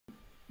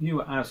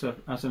you as an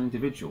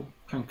individual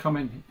can come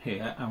in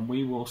here, and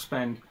we will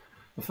spend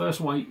the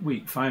first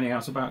week finding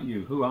out about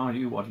you. Who are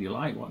you? What do you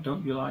like? What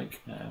don't you like?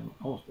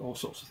 All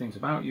sorts of things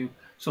about you,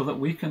 so that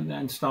we can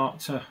then start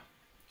to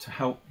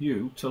help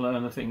you to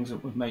learn the things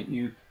that would make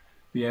you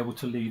be able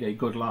to lead a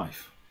good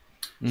life.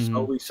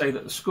 So we say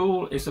that the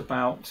school is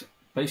about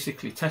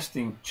basically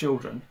testing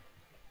children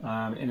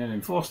in an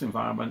enforced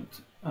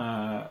environment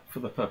for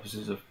the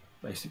purposes of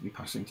basically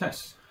passing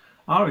tests.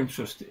 Our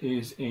interest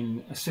is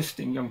in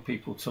assisting young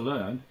people to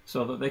learn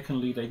so that they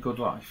can lead a good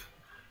life.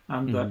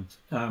 And that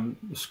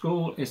the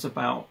school is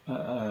about,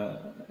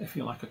 if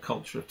you like, a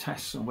culture of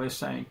tests. And we're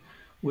saying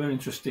we're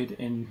interested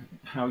in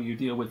how you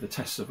deal with the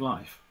tests of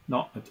life,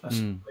 not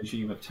a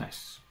regime of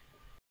tests.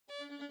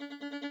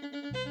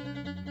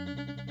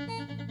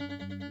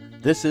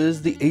 This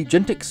is the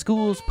Agentic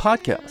Schools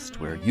Podcast,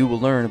 where you will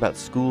learn about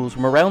schools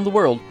from around the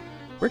world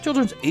where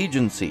children's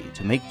agency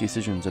to make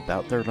decisions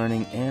about their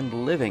learning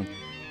and living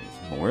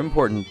is more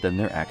important than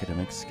their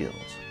academic skills.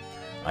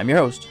 I'm your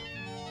host,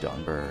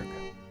 Don Berg.